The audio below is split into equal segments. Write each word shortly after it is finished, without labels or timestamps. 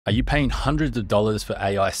Are you paying hundreds of dollars for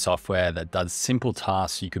AI software that does simple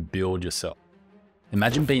tasks you could build yourself?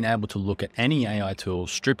 Imagine being able to look at any AI tool,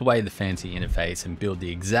 strip away the fancy interface, and build the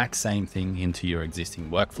exact same thing into your existing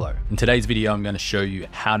workflow. In today's video, I'm going to show you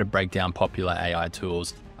how to break down popular AI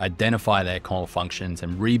tools, identify their core functions,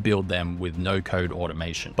 and rebuild them with no-code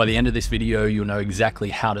automation. By the end of this video, you'll know exactly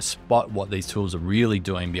how to spot what these tools are really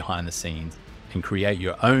doing behind the scenes and create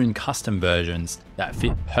your own custom versions that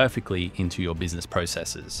fit perfectly into your business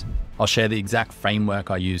processes. I'll share the exact framework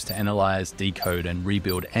I use to analyze, decode, and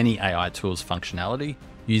rebuild any AI tool's functionality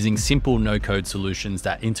using simple no-code solutions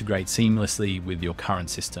that integrate seamlessly with your current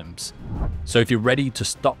systems. So if you're ready to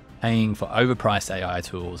stop paying for overpriced AI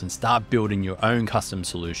tools and start building your own custom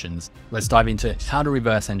solutions, let's dive into how to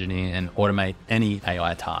reverse engineer and automate any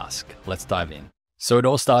AI task. Let's dive in. So it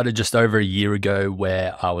all started just over a year ago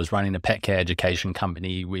where I was running a pet care education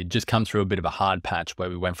company. We'd just come through a bit of a hard patch where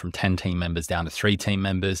we went from 10 team members down to 3 team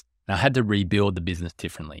members, and I had to rebuild the business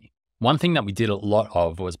differently. One thing that we did a lot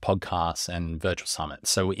of was podcasts and virtual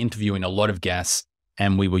summits. So we're interviewing a lot of guests,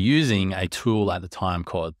 and we were using a tool at the time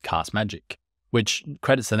called Magic, which,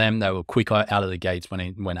 credits to them, they were quick out of the gates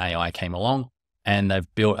when AI came along, and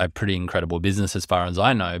they've built a pretty incredible business as far as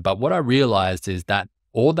I know. But what I realized is that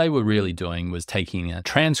all they were really doing was taking a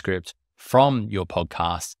transcript from your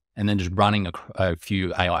podcast and then just running a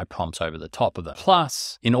few AI prompts over the top of it.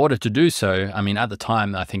 Plus, in order to do so, I mean, at the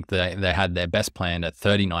time, I think they had their best plan at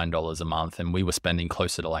 $39 a month, and we were spending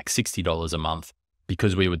closer to like $60 a month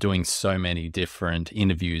because we were doing so many different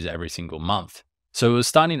interviews every single month. So it was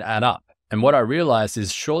starting to add up. And what I realized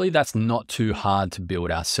is surely that's not too hard to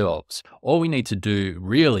build ourselves. All we need to do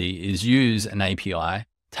really is use an API,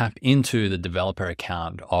 tap into the developer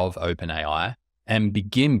account of OpenAI, and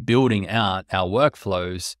begin building out our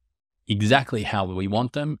workflows exactly how we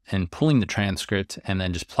want them, and pulling the transcript and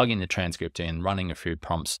then just plugging the transcript in, running a few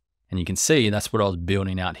prompts. And you can see that's what I was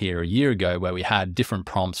building out here a year ago, where we had different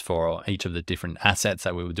prompts for each of the different assets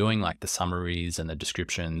that we were doing, like the summaries and the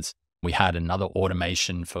descriptions. We had another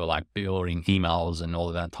automation for like building emails and all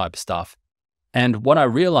of that type of stuff. And what I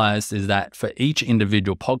realized is that for each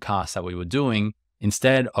individual podcast that we were doing,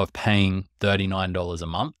 instead of paying $39 a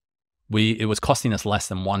month, it was costing us less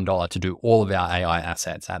than $1 to do all of our AI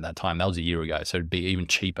assets at that time. That was a year ago, so it'd be even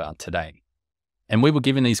cheaper today. And we were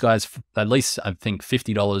giving these guys at least, I think,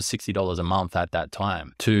 $50, $60 a month at that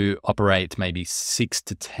time to operate maybe 6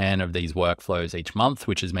 to 10 of these workflows each month,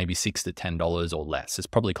 which is maybe $6 to $10 or less. It's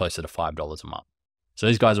probably closer to $5 a month. So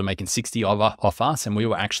these guys were making $60 off us, and we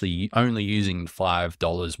were actually only using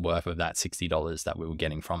 $5 worth of that $60 that we were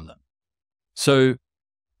getting from them. So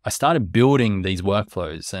I started building these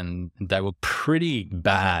workflows, and they were pretty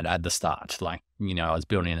bad at the start. Like, I was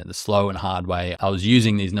building it the slow and hard way. I was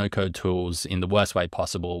using these no-code tools in the worst way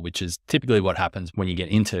possible, which is typically what happens when you get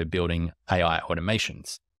into building AI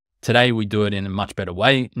automations. Today, we do it in a much better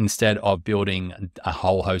way. Instead of building a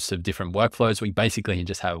whole host of different workflows, we basically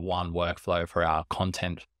just have one workflow for our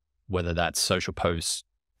content, whether that's social posts,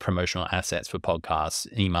 promotional assets for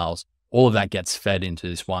podcasts, emails. All of that gets fed into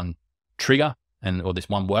this one trigger or this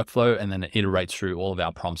one workflow, and then it iterates through all of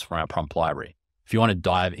our prompts from our prompt library. If you want to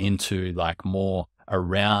dive into like more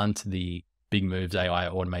around the Big Moves AI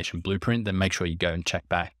automation blueprint, then make sure you go and check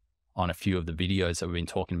back on a few of the videos that we've been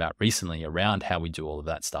talking about recently around how we do all of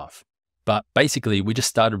that stuff. But basically, we just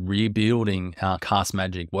started rebuilding our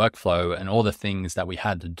Magic workflow and all the things that we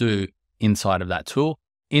had to do inside of that tool,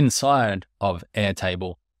 inside of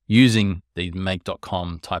Airtable, using these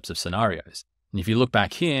make.com types of scenarios. And if you look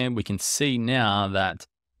back here, we can see now that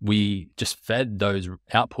we just fed those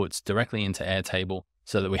outputs directly into Airtable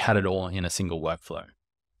so that we had it all in a single workflow.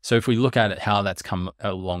 So if we look at it, how that's come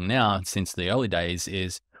along now since the early days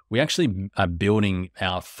is we actually are building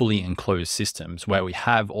our fully enclosed systems where we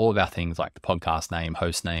have all of our things like the podcast name,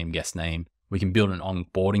 host name, guest name. We can build an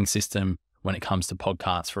onboarding system when it comes to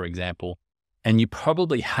podcasts, for example. And you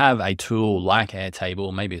probably have a tool like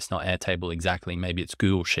Airtable. Maybe it's not Airtable exactly. Maybe it's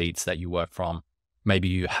Google Sheets that you work from. Maybe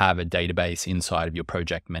you have a database inside of your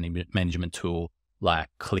project management tool like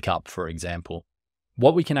ClickUp, for example.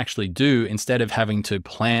 What we can actually do, instead of having to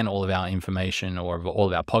plan all of our information or all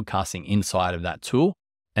of our podcasting inside of that tool,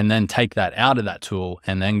 and then take that out of that tool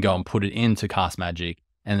and then go and put it into Magic,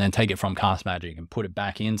 and then take it from Magic and put it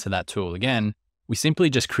back into that tool again, we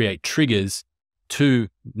simply just create triggers to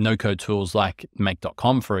no-code tools like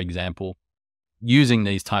make.com, for example, using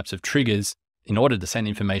these types of triggers in order to send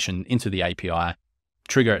information into the API,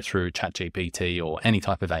 trigger it through ChatGPT or any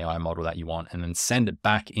type of AI model that you want, and then send it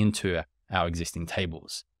back into our existing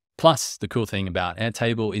tables. Plus, the cool thing about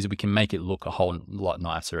Airtable is we can make it look a whole lot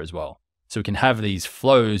nicer as well. So we can have these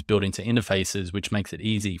flows built into interfaces, which makes it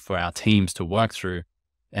easy for our teams to work through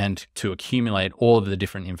and to accumulate all of the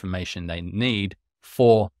different information they need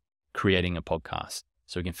for creating a podcast.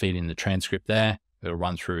 So we can feed in the transcript there, it'll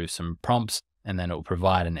run through some prompts, and then it will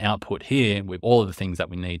provide an output here with all of the things that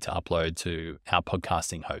we need to upload to our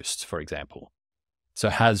podcasting hosts, for example. So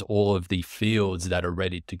it has all of the fields that are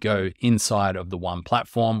ready to go inside of the one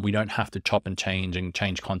platform. We don't have to chop and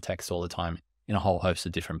change context all the time in a whole host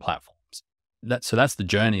of different platforms. So that's the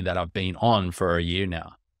journey that I've been on for a year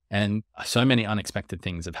now. And so many unexpected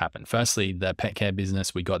things have happened. Firstly, the pet care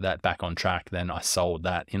business, we got that back on track. Then I sold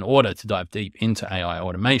that in order to dive deep into AI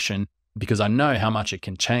automation, because I know how much it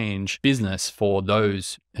can change business for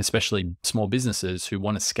those, especially small businesses who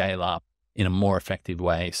want to scale up in a more effective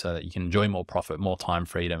way so that you can enjoy more profit, more time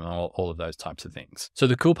freedom, and all of those types of things. So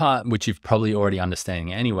the cool part, which you've probably already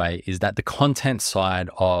understanding anyway, is that the content side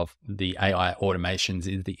of the AI automations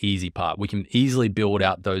is the easy part. We can easily build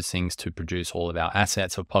out those things to produce all of our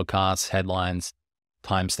assets of podcasts, headlines,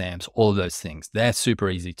 timestamps, all of those things. They're super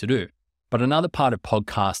easy to do. But another part of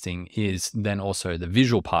podcasting is then also the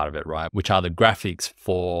visual part of it, right? Which are the graphics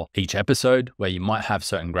for each episode, where you might have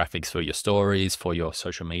certain graphics for your stories, for your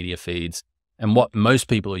social media feeds. And what most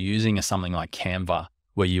people are using is something like Canva,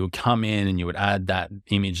 where you would come in and you would add that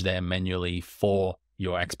image there manually for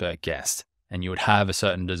your expert guest. And you would have a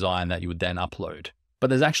certain design that you would then upload. But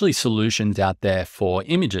there's actually solutions out there for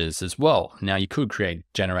images as well. Now you could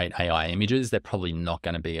generate AI images. They're probably not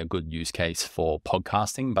going to be a good use case for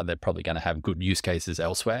podcasting, but they're probably going to have good use cases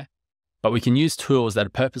elsewhere. But we can use tools that are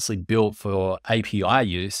purposely built for API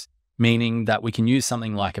use, meaning that we can use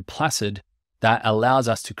something like a Placid that allows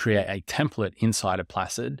us to create a template inside of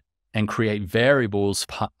Placid and create variables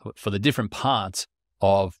for the different parts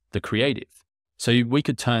of the creative. So we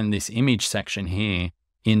could turn this image section here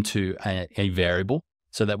into a variable,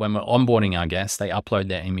 so that when we're onboarding our guests, they upload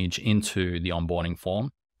their image into the onboarding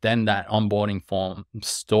form. Then that onboarding form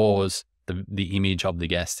stores the image of the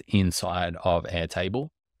guest inside of Airtable.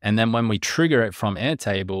 And then when we trigger it from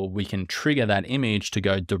Airtable, we can trigger that image to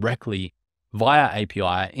go directly via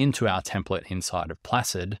API into our template inside of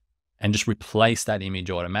Placid and just replace that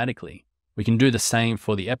image automatically. We can do the same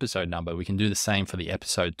for the episode number. We can do the same for the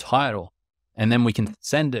episode title. And then we can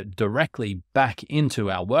send it directly back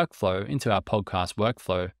into our workflow, into our podcast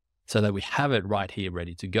workflow, so that we have it right here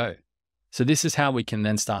ready to go. So this is how we can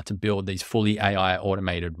then start to build these fully AI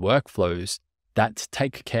automated workflows that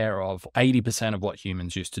take care of 80% of what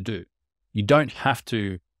humans used to do. You don't have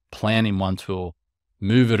to plan in one tool,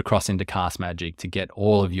 move it across into Cast Magic to get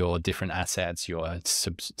all of your different assets, your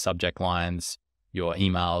subject lines, your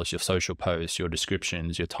emails, your social posts, your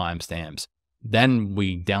descriptions, your timestamps. Then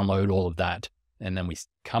we download all of that, and then we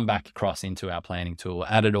come back across into our planning tool,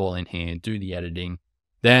 add it all in here, do the editing.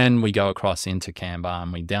 Then we go across into Canva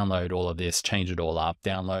and we download all of this, change it all up,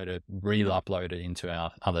 download it, re-upload it into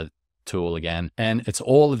our other tool again. And it's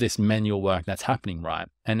all of this manual work that's happening, right?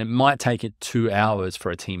 And it might take it 2 hours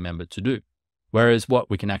for a team member to do. Whereas what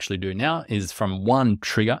we can actually do now is from one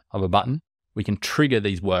trigger of a button, we can trigger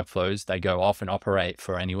these workflows. They go off and operate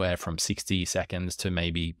for anywhere from 60 seconds to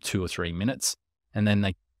maybe 2 or 3 minutes. And then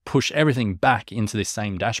they push everything back into this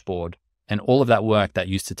same dashboard. And all of that work that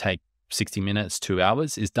used to take 60 minutes, 2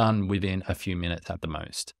 hours is done within a few minutes at the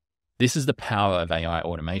most. This is the power of AI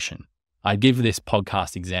automation. I give this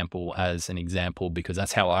podcast example as an example because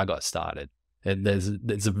that's how I got started.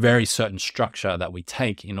 There's a very certain structure that we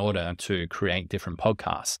take in order to create different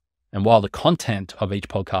podcasts. And while the content of each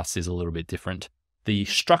podcast is a little bit different, the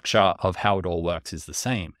structure of how it all works is the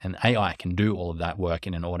same. And AI can do all of that work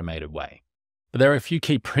in an automated way. But there are a few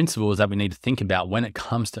key principles that we need to think about when it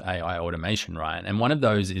comes to AI automation, right? And one of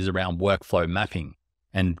those is around workflow mapping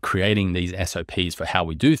and creating these SOPs for how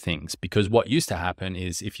we do things. Because what used to happen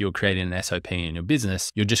is if you're creating an SOP in your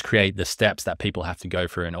business, you'll just create the steps that people have to go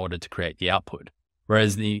through in order to create the output.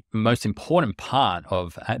 Whereas the most important part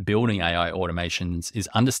of building AI automations is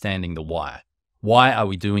understanding the why. Why are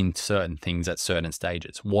we doing certain things at certain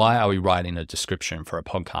stages? Why are we writing a description for a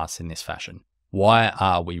podcast in this fashion? Why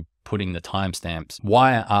are we putting the timestamps?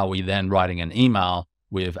 Why are we then writing an email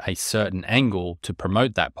with a certain angle to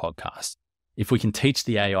promote that podcast? If we can teach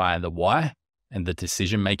the AI the why and the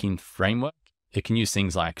decision-making framework, it can use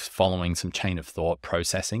things like following some chain of thought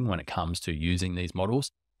processing when it comes to using these models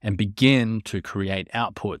and begin to create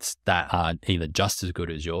outputs that are either just as good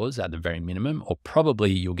as yours at the very minimum, or probably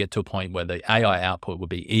you'll get to a point where the AI output will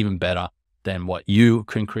be even better than what you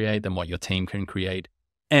can create, than what your team can create.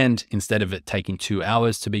 And instead of it taking 2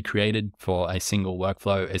 hours to be created for a single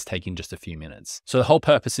workflow, it's taking just a few minutes. So the whole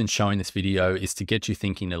purpose in showing this video is to get you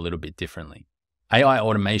thinking a little bit differently. AI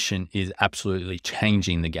automation is absolutely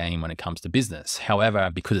changing the game when it comes to business.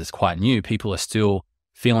 However, because it's quite new, people are still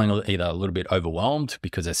feeling either a little bit overwhelmed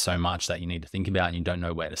because there's so much that you need to think about and you don't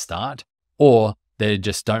know where to start, or they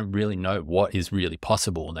just don't really know what is really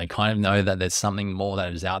possible. They kind of know that there's something more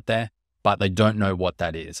that is out there, but they don't know what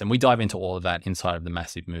that is. And we dive into all of that inside of the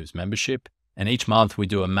Massive Moves membership. And each month we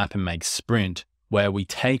do a map and make sprint where we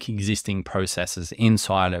take existing processes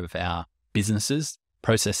inside of our businesses,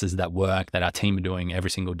 processes that work, that our team are doing every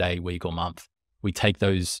single day, week, or month. We take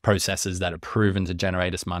those processes that are proven to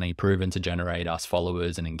generate us money, proven to generate us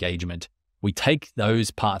followers and engagement. We take those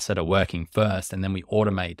parts that are working first, and then we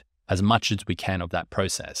automate as much as we can of that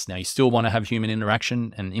process. Now, you still want to have human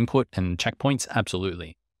interaction and input and checkpoints,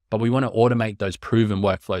 absolutely. But we want to automate those proven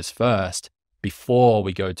workflows first before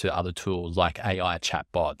we go to other tools like AI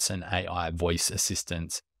chatbots and AI voice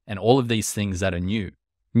assistants and all of these things that are new.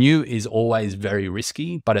 New is always very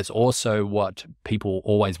risky, but it's also what people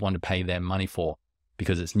always want to pay their money for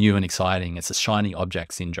because it's new and exciting. It's a shiny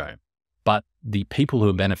object syndrome. But the people who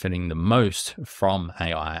are benefiting the most from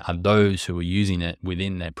AI are those who are using it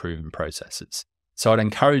within their proven processes. So I'd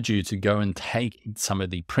encourage you to go and take some of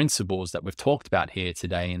the principles that we've talked about here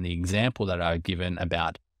today and the example that I've given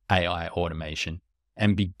about AI automation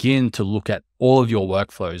and begin to look at all of your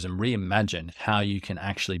workflows and reimagine how you can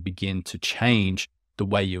actually begin to change the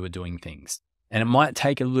way you are doing things. And it might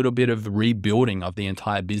take a little bit of rebuilding of the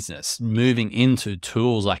entire business, moving into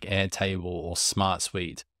tools like Airtable or Smart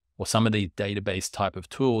Suite, or some of these database type of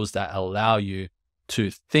tools that allow you to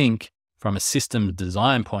think from a systems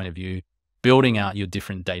design point of view, building out your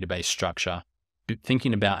different database structure,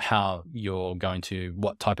 thinking about how you're going to,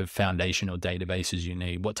 what type of foundational databases you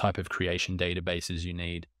need, what type of creation databases you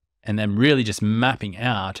need, and then really just mapping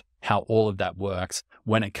out how all of that works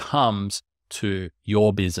when it comes to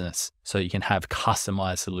your business so you can have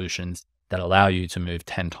customized solutions that allow you to move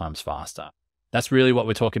 10 times faster. That's really what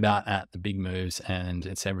we talk about at the Big Moves, and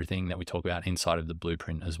it's everything that we talk about inside of the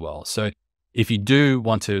blueprint as well. So if you do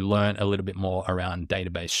want to learn a little bit more around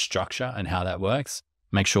database structure and how that works,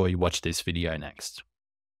 make sure you watch this video next.